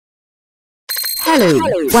Hello,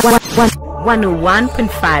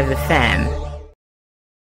 101.5 FM.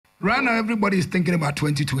 Right now, everybody is thinking about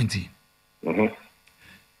 2020.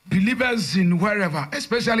 Believers in wherever,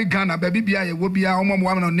 especially Ghana, baby, be will be our mom,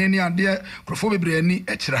 woman, or nanny, and dear, Crofobia, any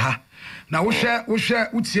extra. Now, we share,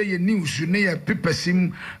 would say your news, you need a paper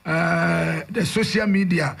sim, the social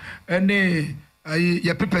media, and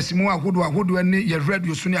your paper sim, who do any, your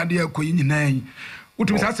radio, soon, and dear Queen in nine.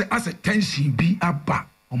 What was as a tension be about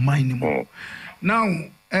on mine. Now,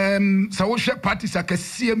 so we share parties like a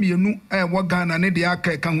CMU, Wagana, and the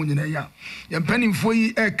Aka Kamunaya. You're penning for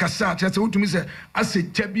ye a cassette, just what to me say, I say,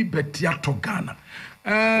 Chebby Betiato Ghana.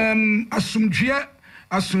 Asumjia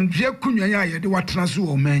Kunya, the what transu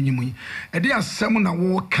or menu. A dear summon a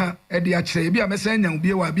walker, a dear Chabia Messania,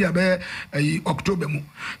 be a bear October.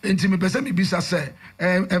 Intimate Besami Bisa say,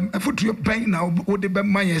 a foot to your pain now, would be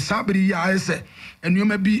my sabri, I say, and you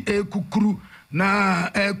may be a kukuru. Na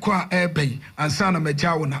kwa ebe ansana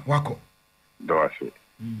mejawo na wako doase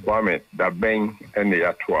kwame da ben ene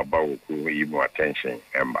ya to about ku yi more attention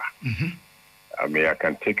ember. I mean, I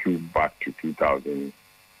can take you back to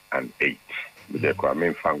 2008 with the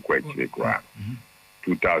kwame fankwe chekwa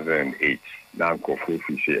 2008 na nkofo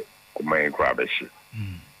fise kuma nkwa beshi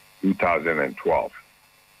 2012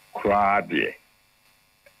 kwa de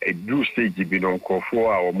e do stage bi no nkofo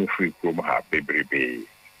a wo mu free krom ha bebrebe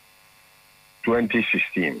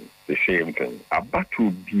 2016, the same thing. About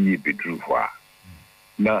to be a bedroom for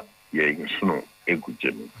na ye snow a good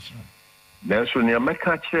Jimmy. Then so near my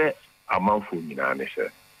catcher a month for me, and I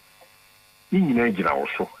said, in age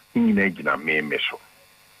also, in age na me meso.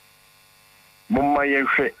 Mumma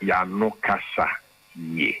ya no casa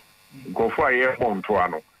ye. Go for a year born to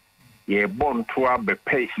ano. Ye born to a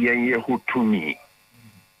bepe ye who to me.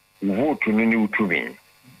 Vote to new to me.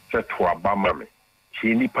 Set to a bamame.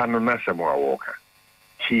 Chini pano na samoa woka.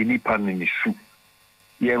 Chini pano ni su.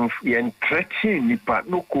 Yen threatening nipa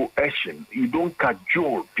no coercion. You don't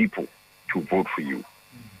cajole people to vote for you.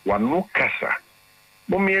 One no kasa.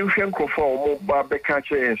 Momi enfenko for omo ba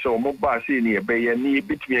bekache en so omo ba se ni ebe ye ni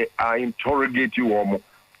bitme a interrogate you omo.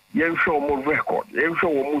 Yen show omo record. Yen show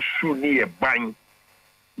omo su ni e ban.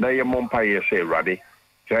 Na ye mompa ye say rade.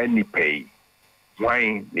 Say ni pay.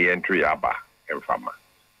 Why ni entry aba enfama.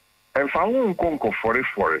 And found Conco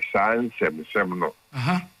for sign 7 no.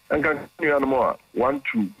 And continue more 1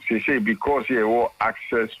 2 say because you have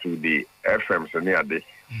access to the FMs and near the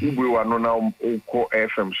we were no now Oko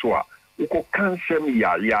FM so Oko can send me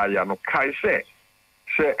ya no kai say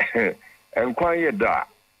and quiet da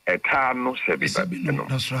etano sebi.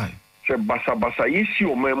 That's right. Say basa isi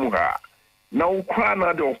o memuha. Now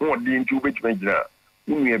kwana de ho din tu bet megina.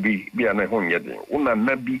 Unu bi ana ho yeden. Una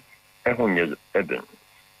nabi e ho yeden.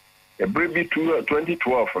 A baby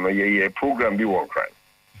 2012 no ye program be one crime.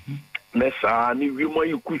 Nessa ni we mo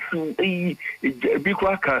yukusu bi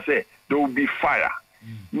kwa ka say there will be fire.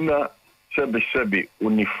 Na sebe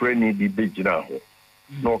unifreni di bejina ho.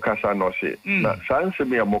 No kasa no say. Na sanse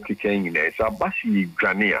me amoki ken ina sa basi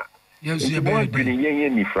dwania. Yes ye be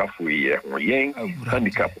yen ni frafo ye ho yen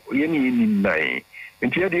handicap yen ni nine.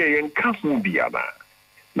 Ntia de yen ka hu biana.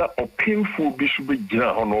 Na opinful bi su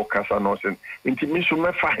bejina ho no kasa no say. Nti mi so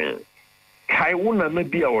mefa hen. Kai wona na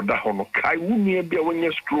bia oda ho no kai woni bia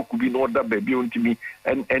wonya stroke bi no oda ba bia ontimi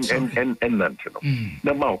en nante no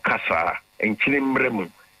na ma okasa enkyire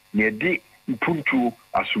mremu ne di mpuntu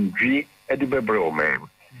asumdwi e de bebre o man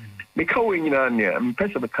me ka wo nyina ne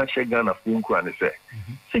mpesa be ka she Ghana fu nku ane se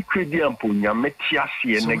secret ampo nyame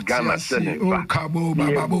tiase ne Ghana se ne ba kabo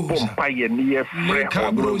bababo pompa ye ne ye fre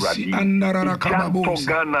ho radi andarara kababo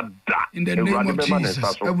Ghana da in the name of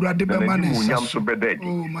Jesus Eurade be manen so bededi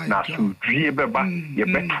na so dwie beba ye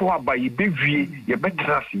beto aba ye bewie ye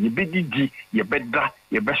bedrasi ye bedidi ye beda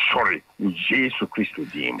ye be sorry Jesus Christ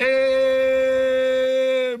dim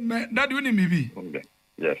amen that you need me be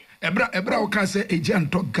yes ebra o ka say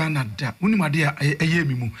agent to Ghana da unimade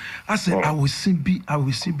ayemi mu I say I will see be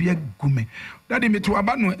agume that me to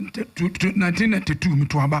aba no 1992 me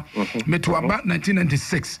to aba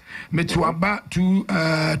 1996 me to aba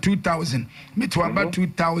 2000 me to aba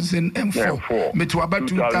 2004 me to aba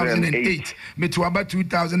 2008 me to aba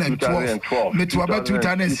 2012 me to aba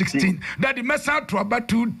 2016 that the mess out to aba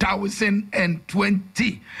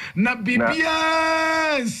 2020 na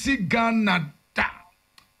bibia si Ghana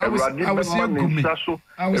I was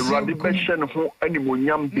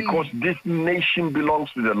because this nation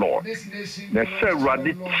belongs to the Lord.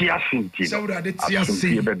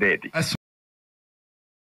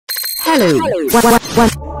 Hello,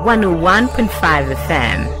 101.5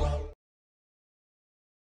 FM.